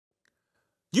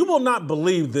You will not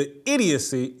believe the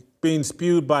idiocy being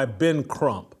spewed by Ben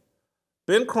Crump.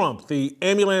 Ben Crump, the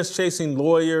ambulance-chasing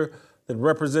lawyer that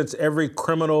represents every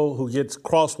criminal who gets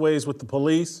crossways with the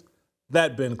police,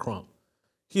 that Ben Crump.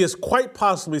 He has quite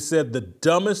possibly said the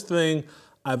dumbest thing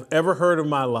I've ever heard in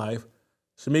my life.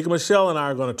 Shemeka Michelle and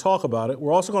I are going to talk about it.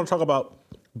 We're also going to talk about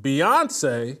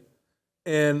Beyoncé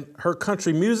and her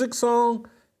country music song,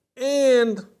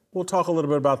 and we'll talk a little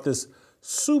bit about this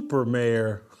super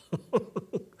mayor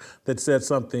that said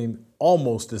something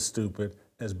almost as stupid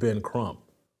as Ben Crump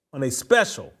on a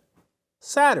special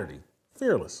Saturday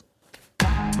Fearless.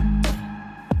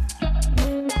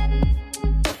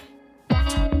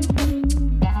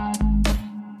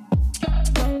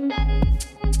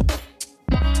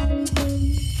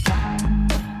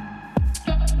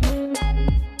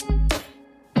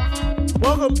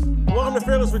 Welcome to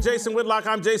Fearless with Jason Whitlock.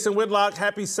 I'm Jason Whitlock.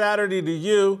 Happy Saturday to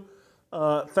you.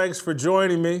 Thanks for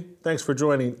joining me. Thanks for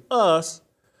joining us.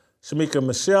 Shemeka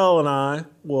Michelle and I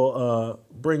will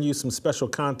bring you some special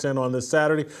content on this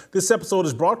Saturday. This episode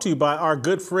is brought to you by our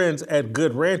good friends at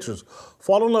Good Ranchers.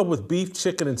 Fall in love with beef,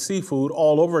 chicken, and seafood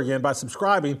all over again by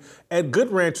subscribing at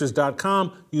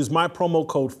goodranchers.com. Use my promo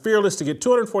code FEARLESS to get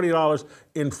 $240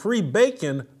 in free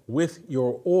bacon with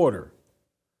your order.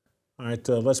 All right,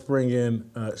 let's bring in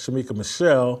Shemeka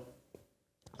Michelle.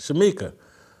 Shemeka,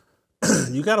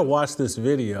 you got to watch this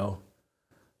video.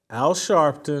 Al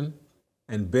Sharpton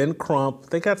and Ben Crump,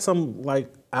 they got some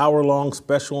like hour-long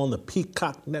special on the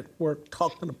Peacock Network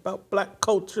talking about black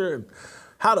culture and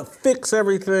how to fix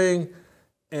everything.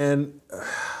 And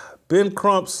Ben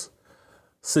Crump's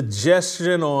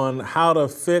suggestion on how to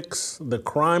fix the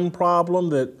crime problem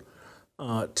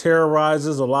that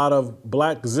terrorizes a lot of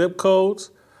black zip codes.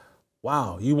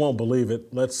 Wow, you won't believe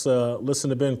it. Let's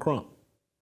listen to Ben Crump.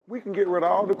 We can get rid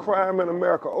of all the crime in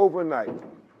America overnight,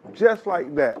 just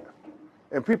like that.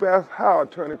 And people ask how,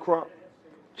 Attorney Crump,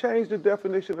 change the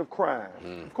definition of crime.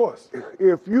 Of course.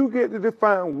 If you get to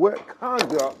define what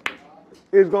conduct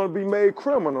is going to be made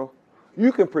criminal,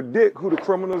 you can predict who the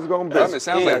criminal is going to be. It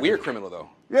sounds like we're criminal, though.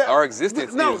 Yeah. Our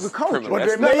existence is the culture. criminal. But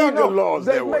they made the laws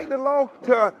that way. They make the law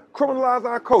to criminalize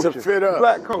our culture. To fit us.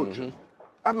 Black culture.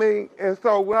 I mean, and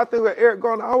so when I think of Eric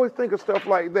Garner, I always think of stuff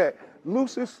like that.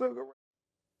 Lucy cigarette.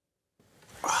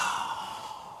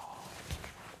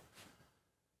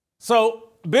 So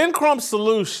Ben Crump's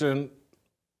solution,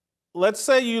 let's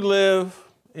say you live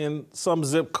in some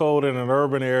zip code in an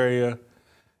urban area,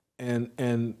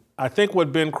 and I think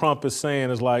what Ben Crump is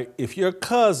saying is like, if your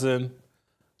cousin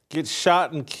gets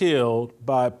shot and killed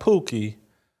by Pookie,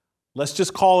 let's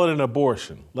just call it an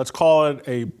abortion. Let's call it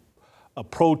a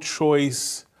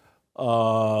pro-choice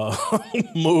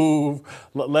move.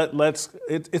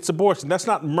 It's abortion. That's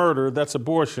not murder, that's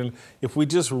abortion. If we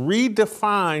just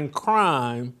redefine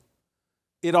crime,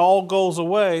 it all goes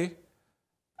away.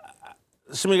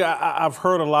 Shemeka, I've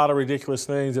heard a lot of ridiculous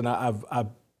things, and I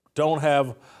don't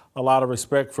have a lot of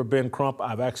respect for Ben Crump.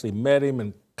 I've actually met him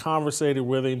and conversated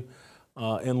with him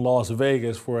in Las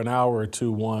Vegas for an hour or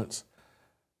two once.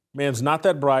 Man's not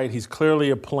that bright. He's clearly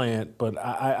a plant, but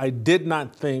I did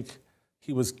not think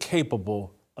he was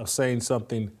capable of saying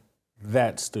something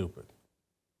that stupid.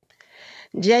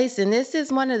 Jason, this is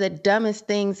one of the dumbest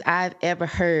things I've ever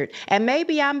heard. And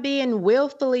maybe I'm being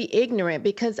willfully ignorant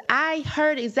because I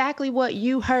heard exactly what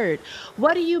you heard.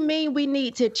 What do you mean we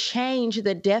need to change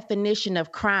the definition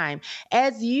of crime?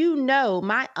 As you know,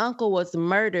 my uncle was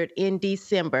murdered in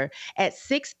December at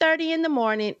 6:30 in the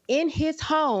morning in his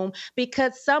home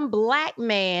because some black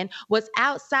man was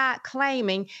outside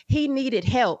claiming he needed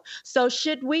help. So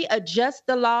should we adjust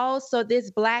the laws so this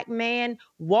black man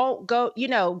won't go,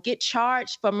 get charged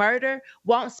for murder,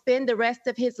 won't spend the rest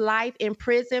of his life in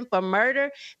prison for murder?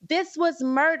 This was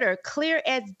murder, clear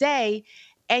as day.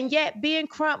 And yet Ben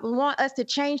Crump want us to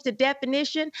change the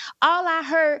definition. All I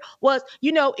heard was,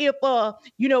 if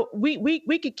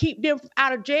we could keep them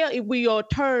out of jail if we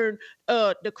turn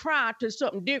the crime to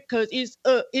something different because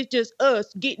it's just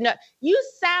us getting up. You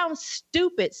sound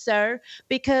stupid, sir,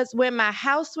 because when my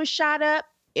house was shot up,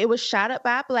 it was shot up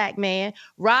by a black man,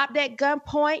 robbed at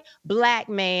gunpoint, black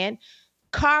man,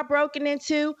 car broken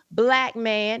into, black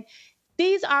man.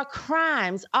 These are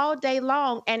crimes all day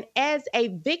long. And as a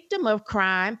victim of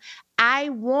crime, I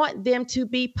want them to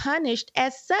be punished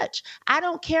as such. I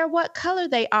don't care what color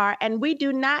they are. And we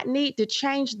do not need to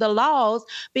change the laws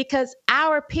because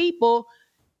our people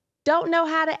don't know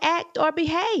how to act or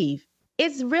behave.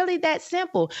 It's really that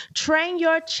simple. Train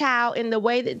your child in the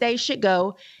way that they should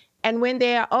go. And when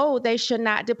they are old, they should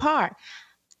not depart.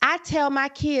 I tell my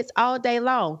kids all day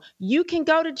long, you can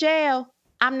go to jail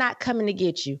I'm not coming to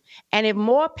get you. And if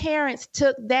more parents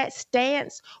took that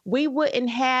stance, we wouldn't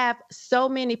have so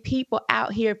many people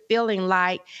out here feeling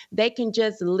like they can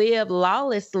just live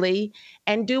lawlessly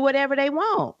and do whatever they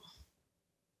want.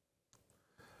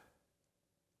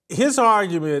 His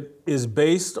argument is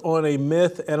based on a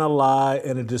myth and a lie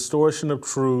and a distortion of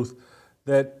truth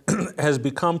that has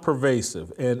become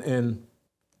pervasive. And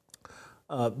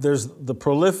there's the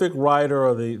prolific writer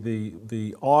or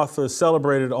the author,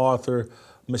 celebrated author,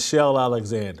 Michelle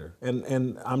Alexander.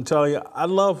 And I'm telling you, I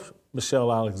love Michelle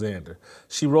Alexander.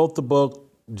 She wrote the book,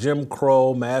 Jim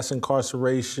Crow, Mass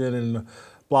Incarceration, and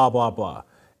blah, blah, blah.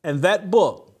 And that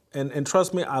book, and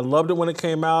trust me, I loved it when it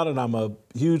came out, and I'm a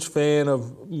huge fan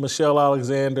of Michelle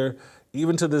Alexander,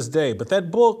 even to this day. But that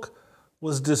book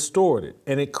was distorted,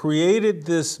 and it created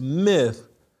this myth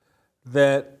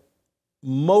that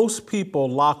most people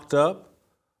locked up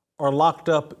are locked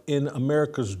up in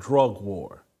America's drug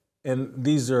war. And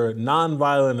these are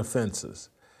nonviolent offenses.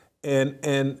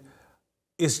 And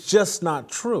it's just not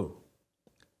true.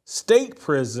 State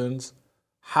prisons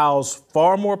house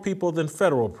far more people than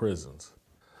federal prisons.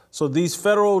 So these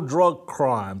federal drug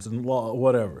crimes and law,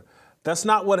 whatever, that's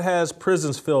not what has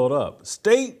prisons filled up.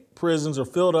 State prisons are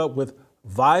filled up with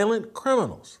violent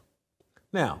criminals.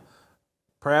 Now,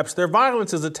 perhaps their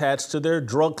violence is attached to their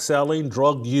drug selling,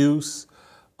 drug use,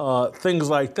 things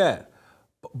like that.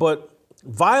 But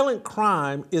violent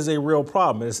crime is a real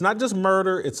problem. And it's not just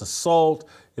murder, it's assault,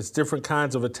 it's different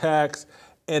kinds of attacks.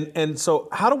 And so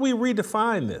how do we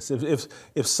redefine this?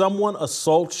 If someone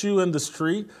assaults you in the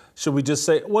street, should we just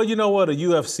say, well, you know what, a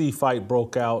UFC fight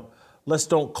broke out, let's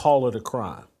don't call it a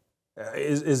crime?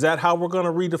 Is that how we're going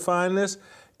to redefine this?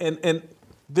 And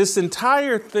this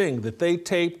entire thing that they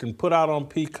taped and put out on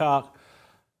Peacock,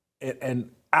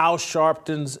 and Al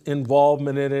Sharpton's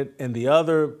involvement in it, and the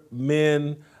other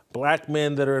men, black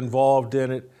men that are involved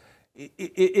in it,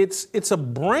 it's a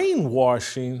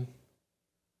brainwashing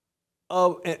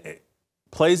of, it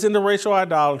plays into racial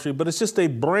idolatry, but it's just a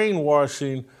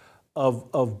brainwashing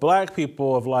of black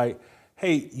people of like,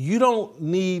 hey, you don't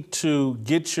need to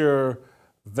get your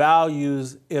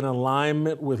values in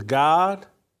alignment with God.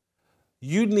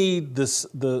 You need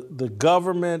the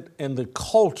government and the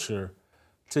culture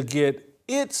to get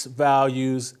its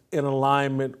values in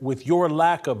alignment with your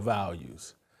lack of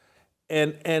values.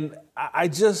 And I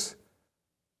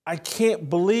can't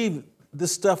believe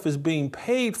this stuff is being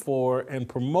paid for and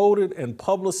promoted and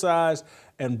publicized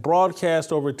and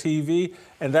broadcast over TV.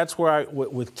 And that's where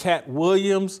with Cat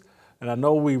Williams, and I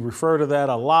know we refer to that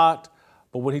a lot,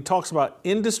 but when he talks about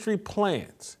industry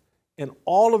plants and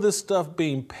all of this stuff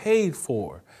being paid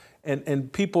for,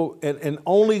 and people, and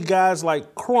only guys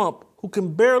like Crump, who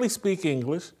can barely speak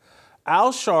English,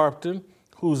 Al Sharpton,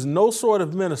 who's no sort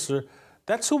of minister,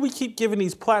 that's who we keep giving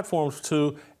these platforms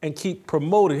to and keep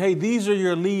promoting. Hey, these are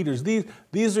your leaders.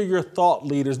 These are your thought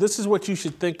leaders. This is what you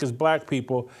should think as black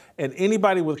people. And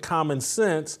anybody with common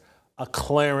sense, a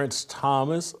Clarence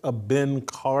Thomas, a Ben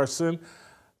Carson,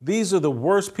 these are the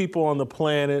worst people on the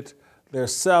planet. They're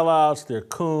sellouts, they're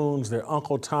coons, they're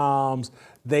Uncle Toms.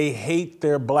 They hate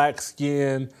their black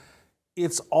skin.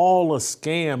 It's all a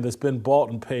scam that's been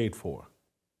bought and paid for.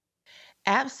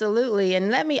 Absolutely.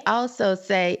 And let me also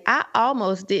say, I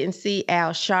almost didn't see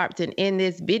Al Sharpton in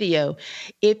this video.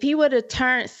 If he would have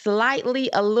turned slightly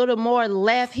a little more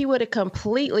left, he would have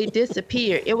completely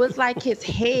disappeared. It was like his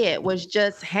head was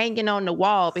just hanging on the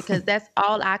wall because that's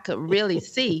all I could really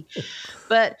see.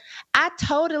 But I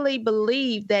totally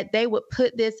believe that they would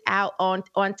put this out on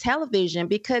television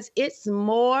because it's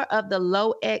more of the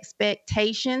low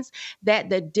expectations that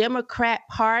the Democrat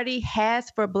Party has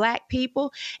for black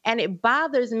people. And it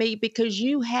bothers me because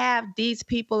you have these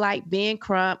people like Ben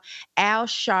Crump, Al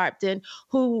Sharpton,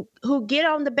 who get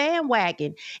on the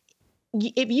bandwagon.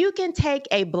 If you can take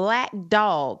a black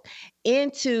dog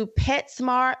into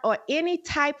PetSmart or any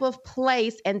type of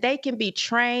place and they can be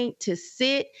trained to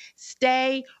sit,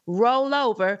 stay, roll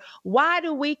over, why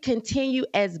do we continue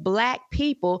as black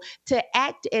people to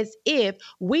act as if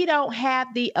we don't have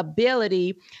the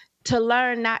ability to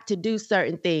learn not to do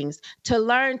certain things, to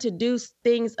learn to do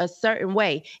things a certain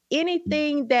way?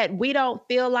 Anything that we don't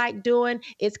feel like doing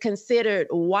is considered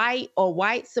white or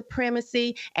white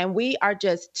supremacy, and we are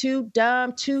just too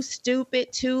dumb, too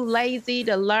stupid, too lazy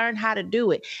to learn how to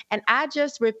do it. And I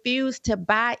just refuse to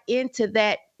buy into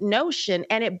that notion,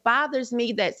 and it bothers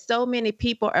me that so many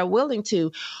people are willing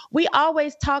to. We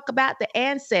always talk about the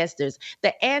ancestors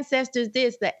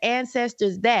this, the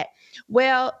ancestors that.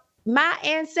 Well, my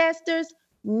ancestors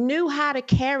knew how to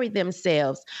carry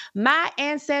themselves. My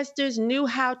ancestors knew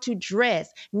how to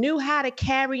dress, knew how to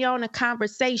carry on a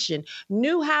conversation,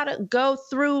 knew how to go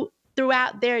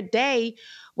throughout their day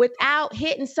without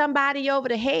hitting somebody over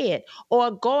the head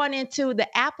or going into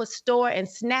the Apple store and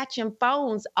snatching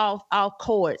phones off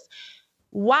cords.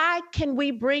 Why can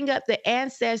we bring up the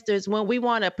ancestors when we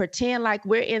want to pretend like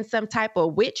we're in some type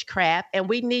of witchcraft and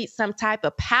we need some type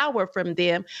of power from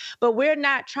them, but we're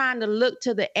not trying to look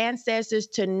to the ancestors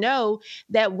to know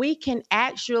that we can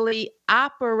actually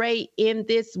operate in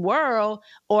this world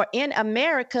or in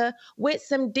America with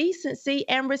some decency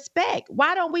and respect?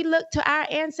 Why don't we look to our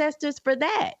ancestors for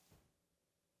that?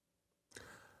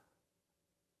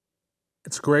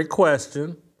 It's a great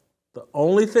question. The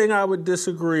only thing I would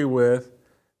disagree with,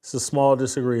 it's a small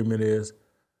disagreement, is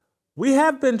we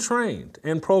have been trained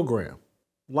and programmed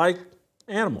like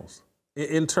animals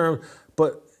in terms,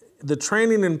 but the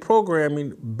training and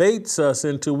programming baits us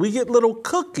into, we get little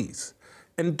cookies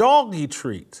and doggy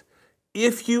treats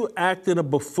if you act in a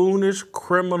buffoonish,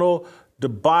 criminal,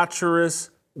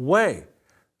 debaucherous way.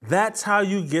 That's how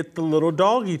you get the little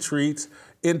doggy treats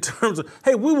in terms of,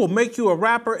 hey, we will make you a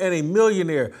rapper and a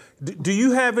millionaire. Do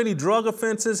you have any drug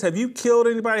offenses? Have you killed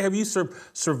anybody? Have you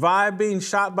survived being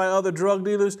shot by other drug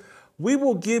dealers? We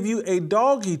will give you a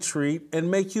doggy treat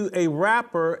and make you a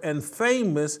rapper and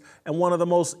famous and one of the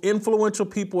most influential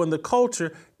people in the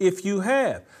culture if you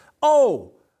have.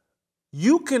 Oh,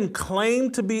 you can claim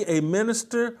to be a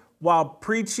minister while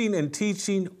preaching and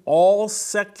teaching all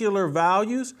secular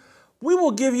values? We will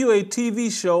give you a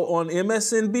TV show on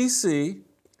MSNBC.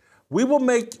 We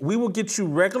will get you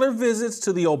regular visits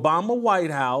to the Obama White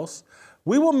House.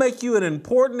 We will make you an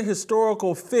important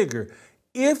historical figure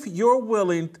if you're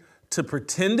willing to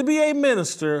pretend to be a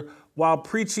minister while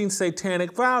preaching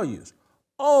satanic values.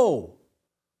 Oh,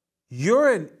 you're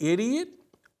an idiot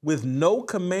with no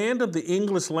command of the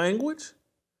English language?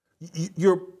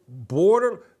 You're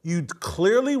you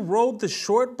clearly rode the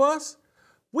short bus?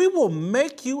 We will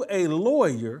make you a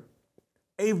lawyer,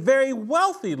 a very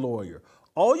wealthy lawyer.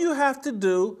 All you have to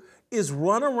do is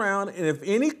run around, and if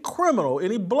any criminal,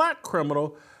 any black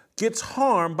criminal, gets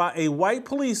harmed by a white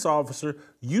police officer,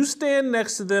 you stand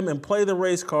next to them and play the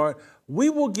race card. We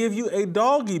will give you a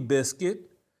doggy biscuit,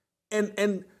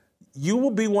 and you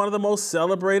will be one of the most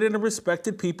celebrated and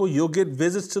respected people. You'll get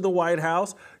visits to the White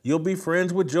House. You'll be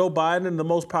friends with Joe Biden and the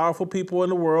most powerful people in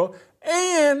the world,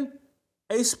 and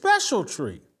a special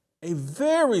treat, a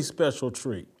very special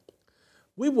treat.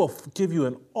 We will give you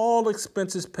an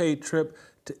all-expenses-paid trip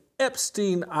to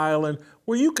Epstein Island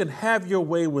where you can have your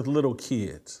way with little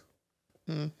kids.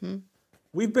 Mm-hmm.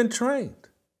 We've been trained.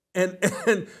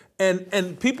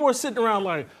 And people are sitting around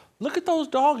like, look at those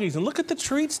doggies and look at the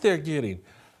treats they're getting.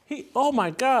 Oh my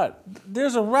God,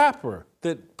 there's a rapper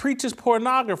that preaches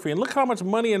pornography and look how much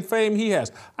money and fame he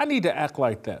has. I need to act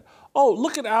like that. Oh,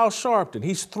 look at Al Sharpton.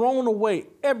 He's thrown away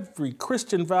every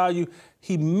Christian value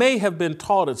he may have been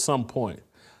taught at some point.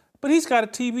 But he's got a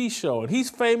TV show, and he's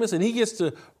famous, and he gets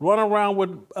to run around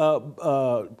with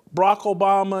Barack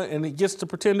Obama, and he gets to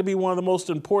pretend to be one of the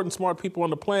most important, smart people on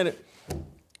the planet.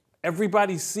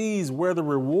 Everybody sees where the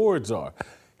rewards are.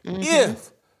 Mm-hmm.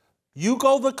 If you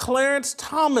go the Clarence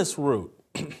Thomas route,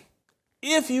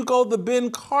 if you go the Ben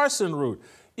Carson route,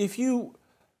 if you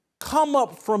come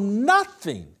up from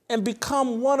nothing and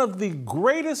become one of the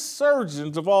greatest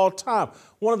surgeons of all time,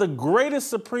 one of the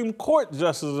greatest Supreme Court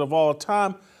justices of all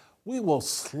time, we will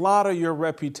slaughter your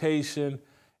reputation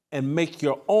and make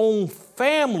your own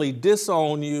family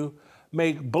disown you,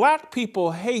 make black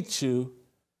people hate you.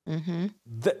 Mm-hmm.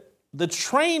 The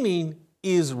training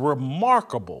is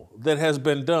remarkable that has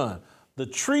been done. The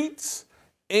treats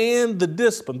and the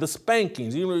discipline, the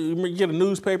spankings. You get a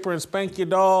newspaper and spank your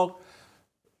dog.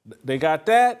 They got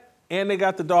that, and they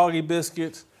got the doggy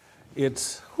biscuits.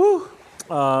 It's, whew.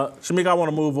 Shemeka, I want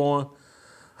to move on.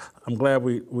 I'm glad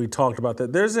we talked about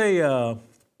that. There's a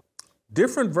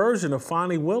different version of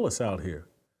Fonnie Willis out here.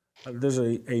 There's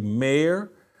a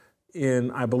mayor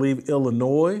in, I believe,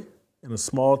 Illinois, in a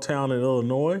small town in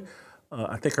Illinois.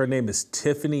 I think her name is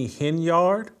Tiffany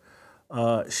Henyard.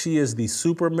 She is the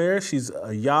super mayor. She's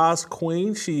a Yas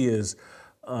queen. She is,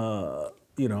 a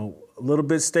little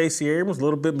bit Stacey Abrams, a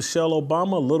little bit Michelle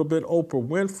Obama, a little bit Oprah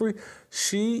Winfrey.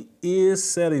 She is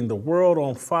setting the world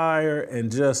on fire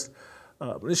and just...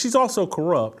 she's also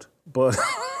corrupt, but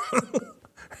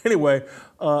anyway,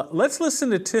 let's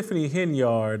listen to Tiffany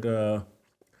Henyard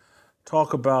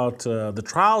talk about the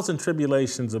trials and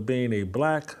tribulations of being a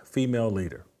black female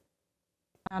leader.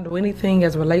 Handle anything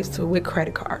as relates to with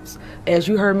credit cards. As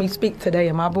you heard me speak today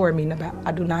in my board meeting about,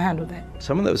 I do not handle that.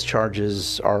 Some of those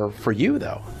charges are for you,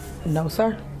 though. No,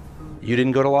 sir. You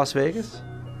didn't go to Las Vegas?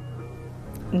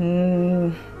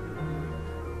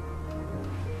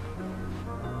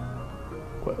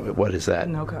 What is that?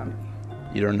 No comment.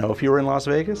 You don't know if you were in Las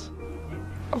Vegas?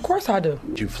 Of course I do.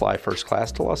 Did you fly first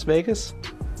class to Las Vegas?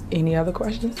 Any other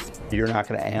questions? You're not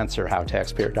going to answer how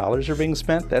taxpayer dollars are being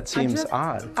spent? That seems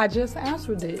odd. I just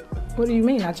answered it. What do you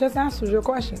mean? I just answered your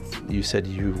questions. You said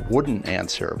you wouldn't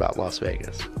answer about Las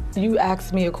Vegas. You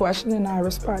asked me a question and I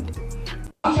responded.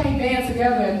 We can't band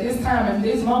together at this time, at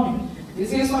this moment.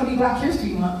 This is going to be Black History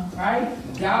Month, right?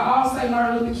 Y'all all say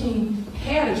Martin Luther King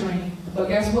had a dream, but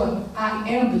guess what? I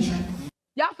am the dream.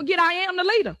 Y'all forget I am the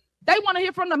leader. They want to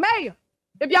hear from the mayor.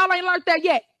 If y'all ain't learned that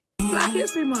yet. Black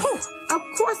History Month. Of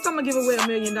course I'm going to give away $1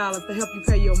 million to help you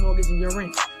pay your mortgage and your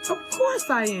rent. Of course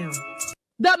I am.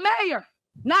 The mayor,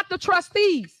 not the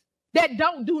trustees that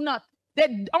don't do nothing, that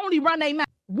only run their mouth.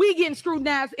 We getting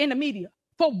scrutinized in the media.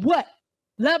 For what?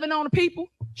 Loving on the people?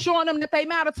 Showing them that they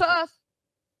matter to us?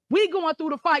 We going through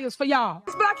the fires for y'all.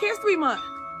 It's Black History Month.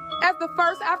 As the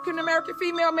first African-American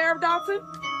female mayor of Dalton,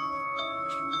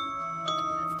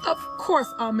 of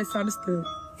course I'm misunderstood.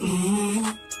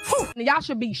 Y'all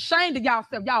should be ashamed of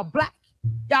yourself. Y'all black.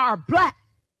 Y'all are black.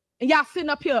 And y'all sitting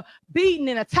up here beating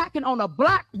and attacking on a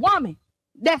black woman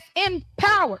that's in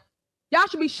power. Y'all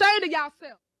should be ashamed of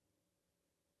yourself.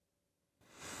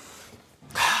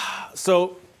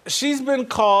 So she's been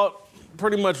caught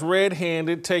pretty much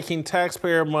red-handed taking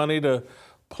taxpayer money to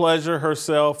pleasure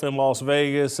herself in Las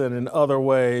Vegas and in other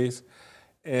ways.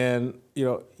 And, you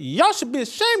know, y'all should be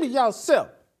ashamed of yourself.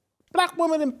 Black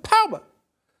woman in power.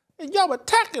 And y'all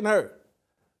attacking her.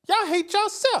 Y'all hate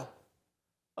yourself.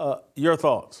 Your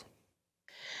thoughts?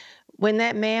 When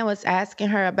that man was asking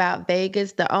her about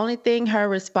Vegas, the only thing her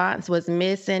response was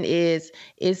missing is,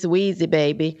 it's Weezy,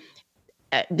 baby.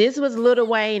 This was Lil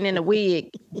Wayne in a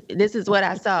wig. This is what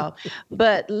I saw.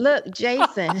 But look,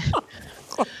 Jason,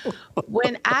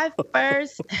 when I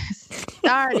first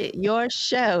started your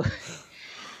show,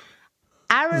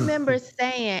 I remember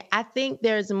saying, I think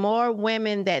there's more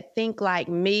women that think like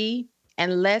me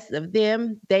and less of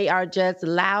them. They are just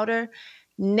louder.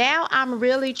 Now I'm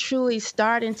really truly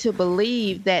starting to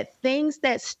believe that things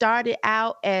that started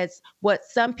out as what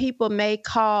some people may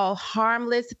call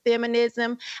harmless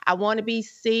feminism, I want to be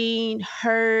seen,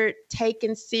 heard,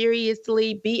 taken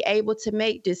seriously, be able to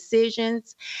make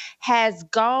decisions, has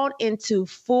gone into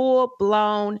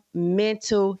full-blown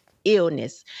mental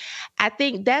illness. I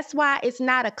think that's why it's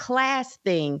not a class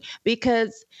thing,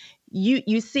 because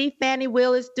you see Fannie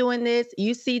Willis doing this.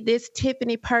 You see this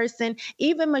Tiffany person,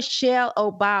 even Michelle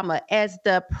Obama, as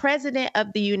the president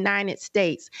of the United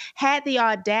States, had the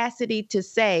audacity to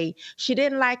say she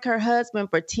didn't like her husband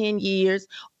for 10 years,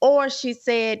 or she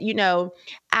said, you know,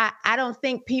 I don't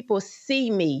think people see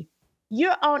me.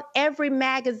 You're on every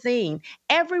magazine.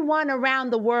 Everyone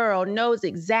around the world knows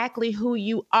exactly who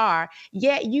you are,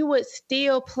 yet you would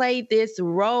still play this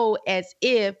role as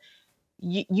if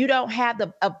you don't have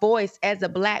a voice as a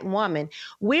Black woman.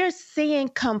 We're seeing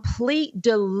complete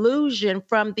delusion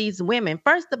from these women.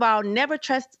 First of all, never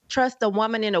trust a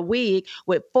woman in a wig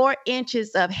with 4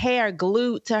 inches of hair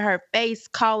glued to her face,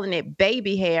 calling it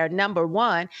baby hair, number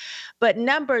one. But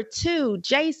number two,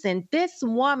 Jason, this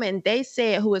woman, they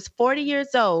said, who is 40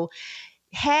 years old,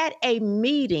 had a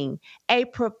meeting, a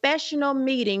professional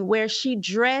meeting where she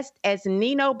dressed as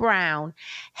Nino Brown,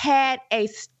 had a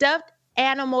stuffed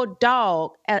animal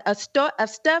dog, a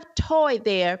stuffed toy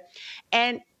there,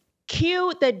 and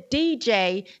cued the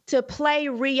DJ to play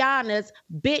Rihanna's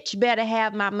 "Bitch Better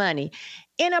Have My Money"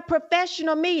 in a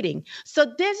professional meeting. So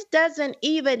this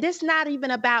not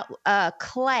even about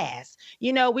class.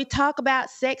 You know, we talk about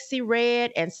Sexy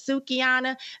Red and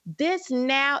Sukiana. This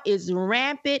now is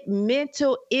rampant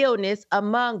mental illness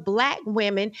among Black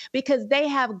women because they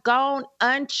have gone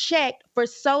unchecked for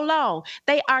so long.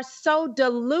 They are so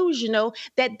delusional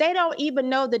that they don't even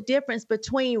know the difference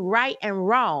between right and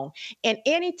wrong. And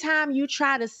anytime you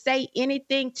try to say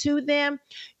anything to them,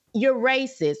 you're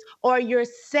racist or you're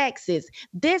sexist.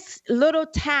 This little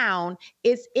town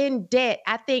is in debt,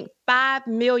 I think, $5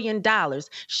 million.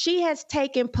 She has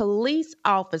taken police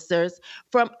officers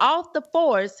from off the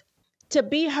force to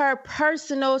be her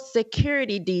personal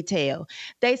security detail.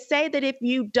 They say that if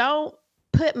you don't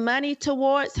put money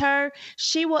towards her,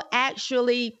 she will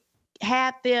actually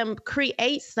have them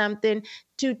create something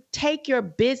to take your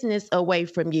business away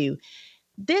from you.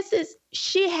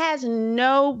 she has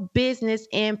no business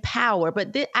in power.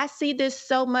 But I see this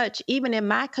so much, even in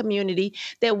my community,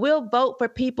 that we'll vote for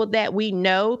people that we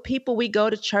know, people we go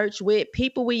to church with,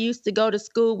 people we used to go to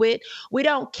school with. We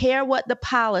don't care what the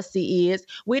policy is.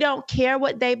 We don't care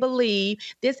what they believe.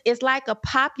 This is like a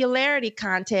popularity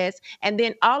contest. And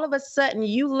then all of a sudden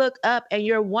you look up and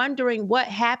you're wondering what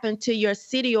happened to your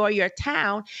city or your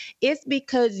town. It's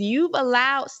because you've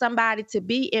allowed somebody to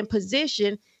be in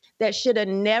position that should have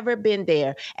never been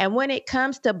there. And when it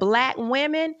comes to Black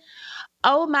women,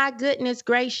 oh my goodness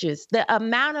gracious, the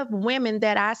amount of women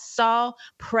that I saw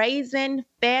praising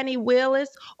Fannie Willis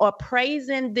or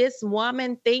praising this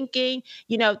woman thinking,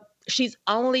 she's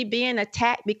only being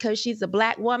attacked because she's a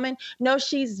Black woman. No,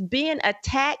 she's being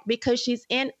attacked because she's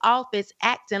in office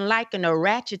acting like an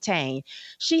orangutan.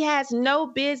 She has no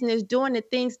business doing the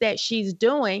things that she's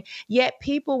doing, yet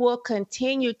people will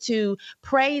continue to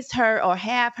praise her or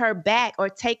have her back or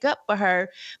take up for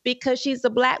her because she's a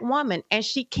Black woman. And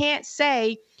she can't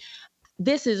say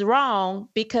this is wrong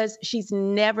because she's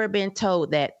never been told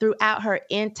that throughout her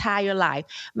entire life.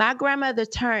 My grandmother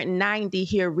turned 90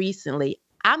 here recently.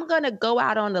 I'm going to go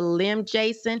out on a limb,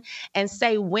 Jason, and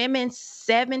say women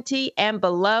 70 and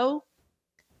below,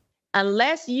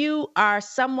 unless you are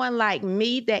someone like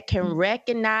me that can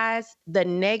recognize the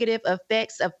negative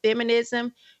effects of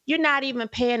feminism, you're not even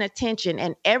paying attention.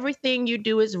 And everything you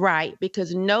do is right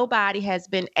because nobody has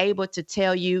been able to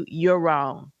tell you you're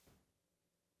wrong.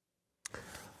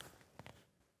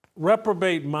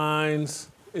 Reprobate minds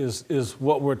is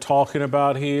what we're talking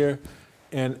about here.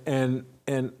 And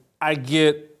I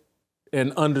get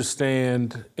and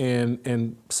understand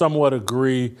and somewhat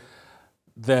agree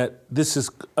that this is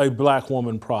a Black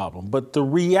woman problem. But the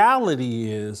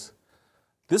reality is,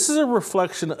 this is a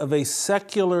reflection of a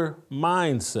secular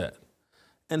mindset.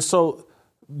 And so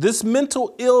this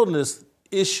mental illness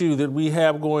issue that we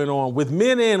have going on with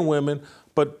men and women,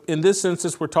 but in this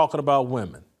instance, we're talking about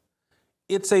women.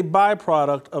 It's a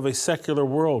byproduct of a secular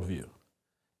worldview.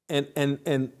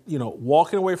 And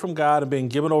walking away from God and being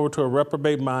given over to a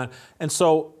reprobate mind. And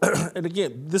so, and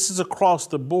again, this is across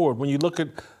the board. When you look at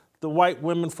the white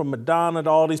women from Madonna to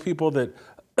all these people that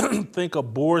think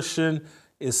abortion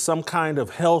is some kind of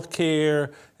health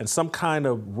care and some kind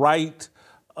of right,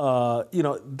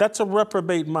 that's a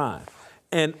reprobate mind.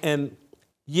 And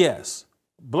yes,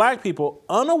 Black people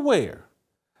unaware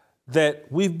that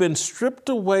we've been stripped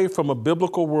away from a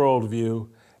biblical worldview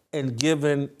and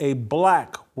given a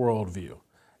Black worldview.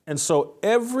 And so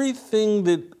everything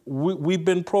that we've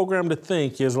been programmed to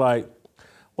think is like,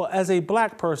 well, as a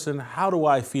Black person, how do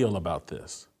I feel about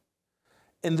this?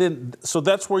 And then, so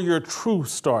that's where your truth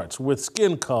starts, with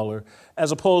skin color,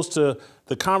 as opposed to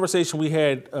the conversation we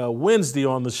had Wednesday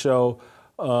on the show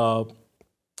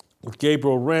with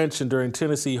Gabriel Wrench and during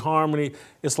Tennessee Harmony.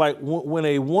 It's like when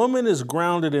a woman is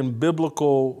grounded in a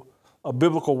biblical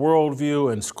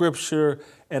worldview and scripture,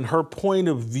 and her point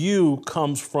of view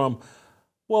comes from,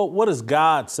 well, what does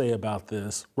God say about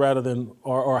this, rather than,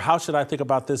 or how should I think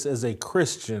about this as a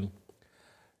Christian?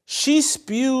 She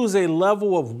spews a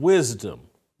level of wisdom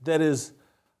that is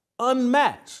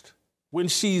unmatched when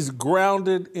she's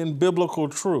grounded in biblical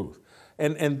truth.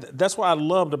 And that's what I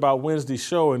loved about Wednesday's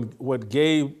show and what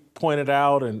Gabe pointed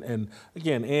out, and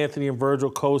again, Anthony and Virgil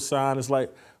co-signed, is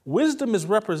like, wisdom is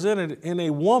represented in a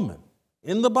woman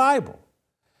in the Bible.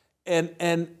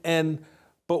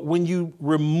 But when you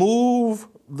remove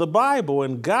the Bible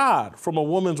and God from a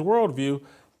woman's worldview,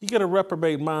 you get a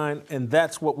reprobate mind, and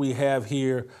that's what we have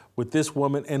here with this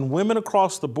woman and women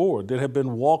across the board that have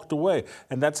been walked away.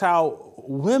 And that's how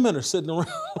women are sitting around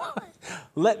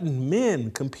letting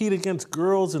men compete against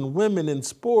girls and women in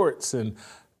sports and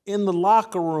in the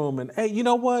locker room. And hey, you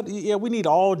know what? Yeah, we need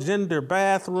all gender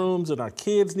bathrooms, and our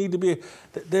kids need to be,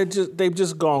 they've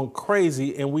just gone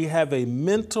crazy, and we have a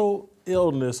mental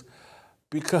illness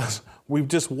because we've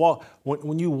just walked,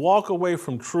 when you walk away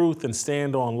from truth and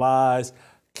stand on lies,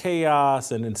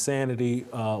 chaos and insanity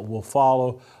will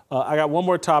follow. I got one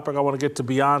more topic I want to get to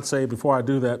Beyoncé. Before I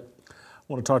do that, I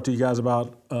want to talk to you guys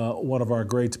about one of our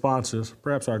great sponsors,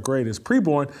 perhaps our greatest,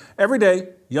 Preborn. Every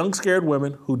day, young scared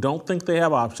women who don't think they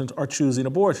have options are choosing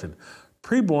abortion.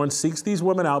 Preborn seeks these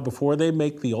women out before they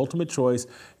make the ultimate choice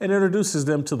and introduces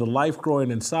them to the life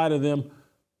growing inside of them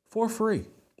for free.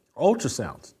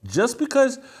 Ultrasounds. Just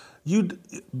because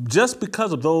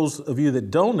of those of you that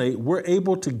donate,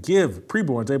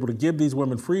 Preborn's able to give these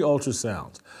women free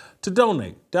ultrasounds. To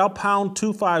donate, dial pound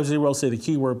 250, say the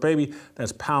keyword baby.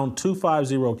 That's pound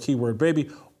 250, keyword baby.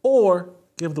 Or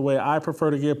give the way I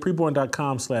prefer to give,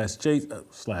 preborn.com/fearless.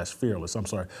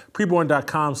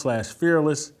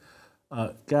 Preborn.com/fearless.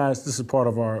 Guys, this is part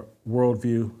of our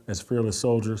worldview as fearless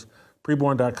soldiers.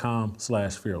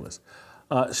 Preborn.com/fearless.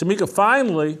 Shemeka,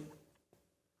 finally,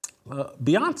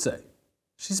 Beyoncé,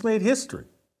 she's made history.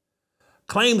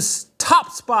 Claims top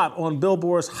spot on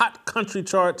Billboard's hot country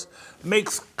charts,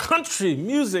 makes country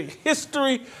music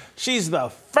history. She's the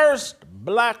first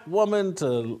black woman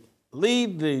to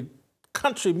lead the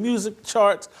country music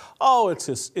charts. Oh, it's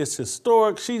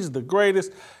historic. She's the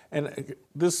greatest. And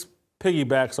this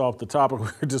piggybacks off the topic we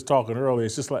were just talking earlier.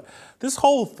 It's just like this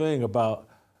whole thing about,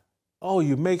 oh,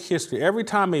 you make history. Every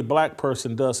time a black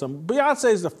person does something,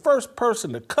 Beyonce is the first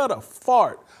person to cut a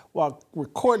fart while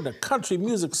recording a country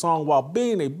music song while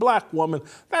being a black woman.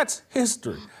 That's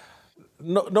history.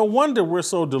 No wonder we're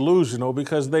so delusional,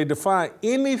 because they define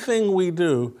anything we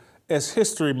do as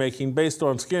history making based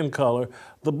on skin color.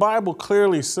 The Bible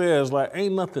clearly says, like,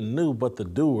 ain't nothing new but the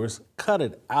doers. Cut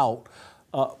it out.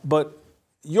 But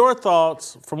your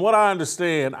thoughts, from what I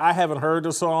understand, I haven't heard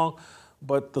the song,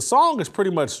 but the song is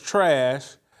pretty much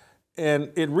trash,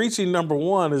 and it reaching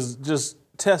 #1 is just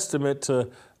testament to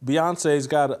Beyonce's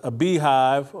got a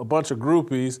beehive, a bunch of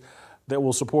groupies that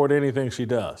will support anything she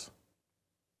does.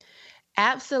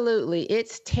 Absolutely.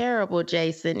 It's terrible,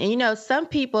 Jason. And you know, some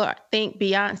people think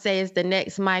Beyonce is the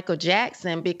next Michael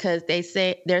Jackson because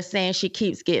they're saying she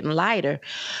keeps getting lighter.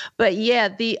 But yeah,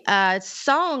 the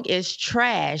song is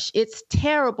trash. It's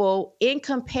terrible in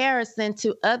comparison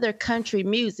to other country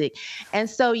music. And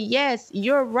so, yes,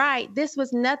 you're right. This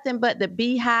was nothing but the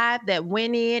beehive that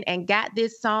went in and got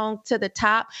this song to the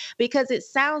top, because it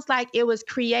sounds like it was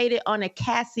created on a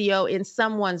Casio in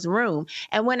someone's room.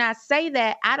 And when I say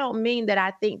that, I don't mean that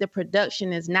I think the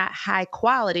production is not high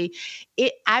quality.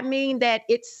 I mean that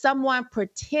it's someone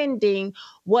pretending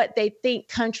what they think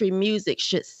country music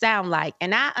should sound like.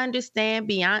 And I understand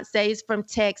Beyonce's from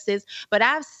Texas, but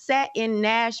I've sat in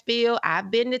Nashville,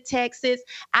 I've been to Texas,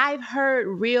 I've heard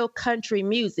real country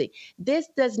music. This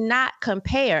does not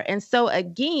compare. And so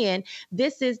again,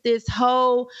 this is this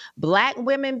whole black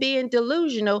women being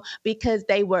delusional because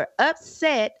they were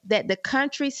upset that the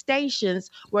country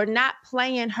stations were not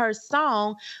playing her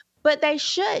song, but they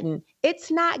shouldn't.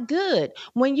 It's not good.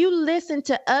 When you listen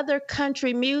to other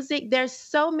country music, there's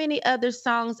so many other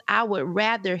songs I would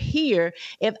rather hear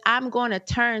if I'm going to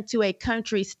turn to a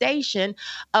country station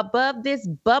above this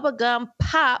bubblegum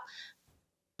pop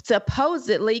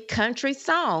supposedly country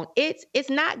song. It's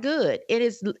not good.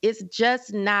 It's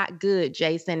just not good,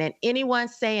 Jason. And anyone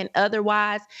saying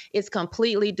otherwise is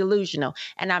completely delusional.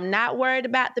 And I'm not worried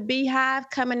about the beehive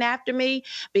coming after me,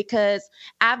 because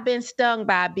I've been stung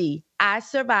by a bee. I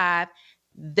survived.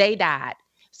 They died.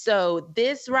 So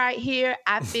this right here,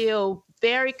 I feel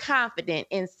very confident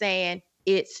in saying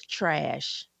it's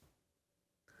trash.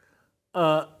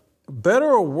 Better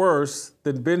or worse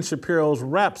than Ben Shapiro's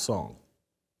rap song?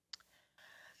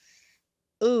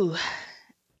 Ooh,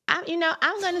 I'm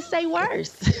going to say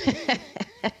worse.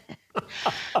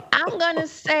 I'm going to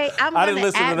say, I didn't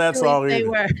listen to that song either.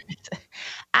 Worse.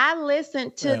 I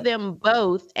listened to them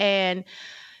both, and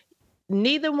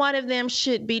neither one of them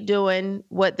should be doing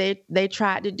what they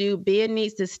tried to do. Ben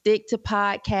needs to stick to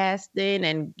podcasting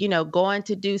and, going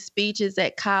to do speeches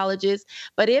at colleges.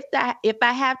 But if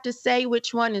I have to say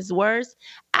which one is worse,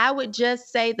 I would just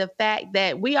say the fact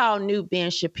that we all knew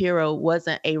Ben Shapiro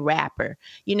wasn't a rapper.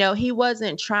 He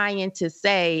wasn't trying to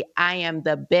say, I am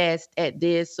the best at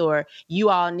this, or you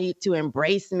all need to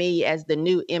embrace me as the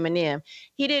new Eminem.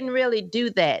 He didn't really do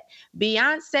that.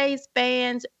 Beyonce's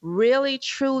fans really,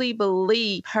 truly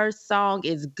believe her song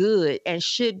is good and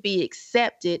should be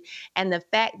accepted. And the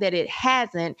fact that it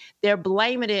hasn't, they're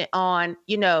blaming it on,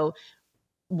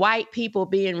 white people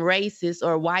being racist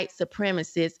or white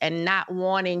supremacists and not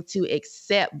wanting to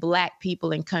accept black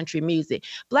people in country music.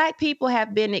 Black people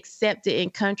have been accepted in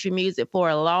country music for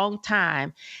a long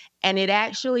time, and it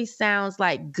actually sounds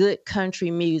like good country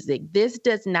music. This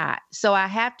does not. So I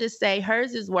have to say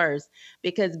hers is worse,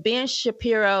 because Ben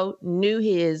Shapiro knew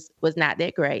his was not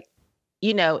that great.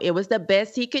 It was the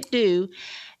best he could do,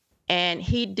 and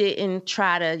he didn't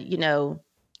try to,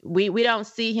 we don't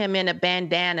see him in a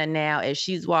bandana now as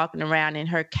she's walking around in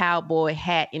her cowboy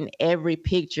hat in every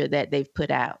picture that they've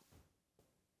put out.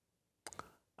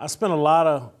 I spent a lot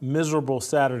of miserable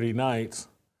Saturday nights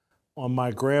on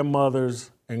my grandmother's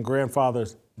and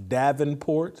grandfather's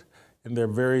Davenport in their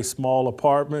very small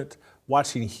apartment,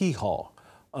 watching Hee Haw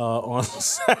on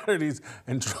Saturdays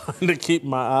and trying to keep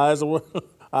my eyes open.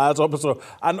 So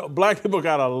I know black people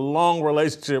got a long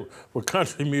relationship with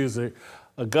country music.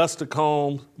 Augusta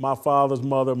Combs, my father's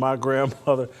mother, my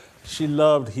grandmother, she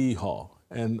loved Hee Haw.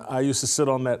 And I used to sit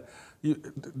on that You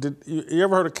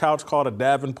ever heard a couch called a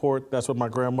Davenport? That's what my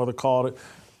grandmother called it.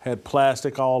 Had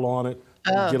plastic all on it.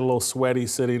 You get a little sweaty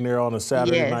sitting there on a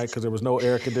Saturday night because there was no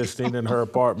air conditioning in her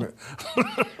apartment.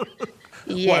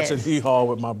 Watching Hee-Haw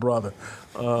with my brother.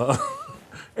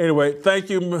 Anyway, thank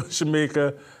you,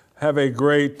 Shemeka. Have a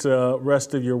great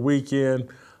rest of your weekend.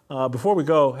 Before we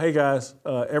go, hey guys,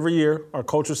 every year our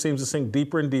culture seems to sink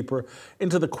deeper and deeper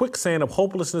into the quicksand of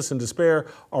hopelessness and despair.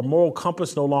 Our moral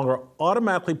compass no longer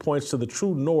automatically points to the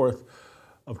true north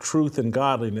of truth and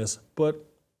godliness, but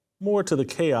more to the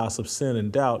chaos of sin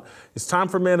and doubt. It's time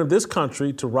for men of this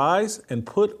country to rise and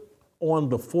put on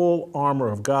the full armor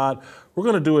of God. We're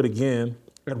going to do it again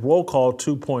at Roll Call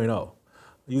 2.0.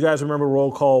 You guys remember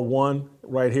Roll Call 1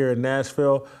 right here in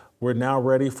Nashville? We're now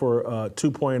ready for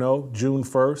 2.0, June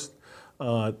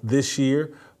 1st. This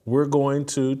year, we're going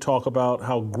to talk about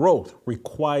how growth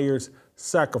requires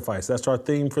sacrifice. That's our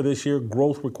theme for this year,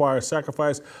 growth requires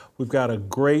sacrifice. We've got a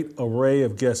great array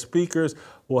of guest speakers.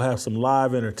 We'll have some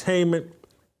live entertainment.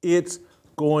 It's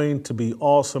going to be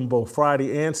awesome both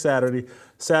Friday and Saturday.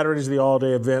 Saturday's the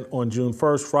all-day event on June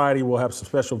 1st. Friday, we'll have some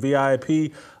special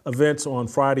VIP events on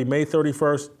Friday, May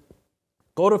 31st.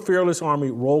 Go to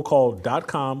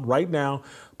fearlessarmyrollcall.com right now,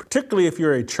 particularly if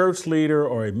you're a church leader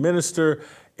or a minister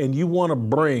and you want to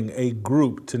bring a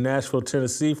group to Nashville,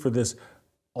 Tennessee for this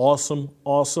awesome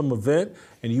event,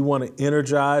 and you want to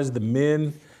energize the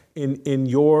men in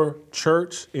your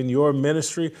church, in your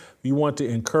ministry. You want to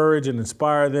encourage and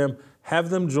inspire them. Have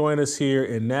them join us here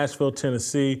in Nashville,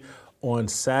 Tennessee on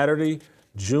Saturday,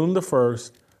 June the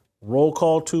 1st, Roll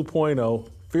Call 2.0,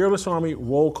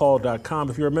 fearlessarmyrollcall.com.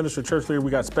 If you're a minister, church leader,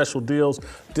 we got special deals,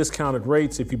 discounted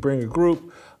rates if you bring a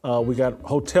group. We got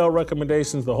hotel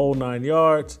recommendations, the whole 9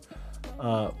 yards.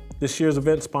 This year's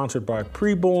event sponsored by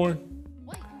Preborn.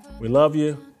 We love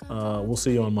you. We'll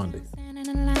see you on Monday.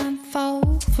 For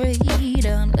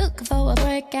freedom, looking for a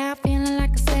breakout, feeling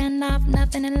like a standoff,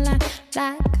 nothing in life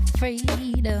like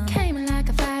freedom. Came in like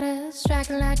a fighter,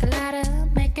 striking like a ladder,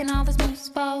 making all these moves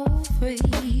for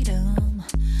freedom.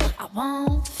 I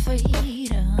want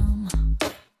freedom.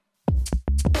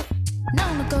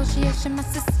 No negotiation, my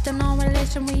sister, no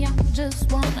relation. We all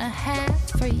just wanna have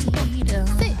freedom.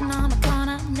 Sitting on a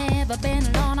corner, never been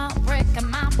alone. I'm breaking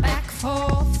my back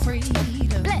for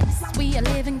freedom. Blessed, we are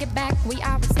living, get back. We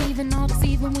are receiving, no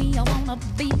deceiving. We all wanna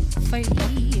be free.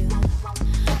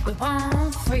 We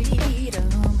want freedom.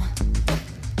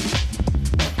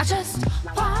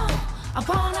 I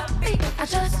wanna be. I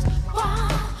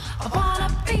wanna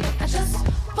be.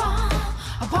 I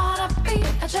wanna be.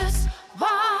 I just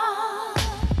want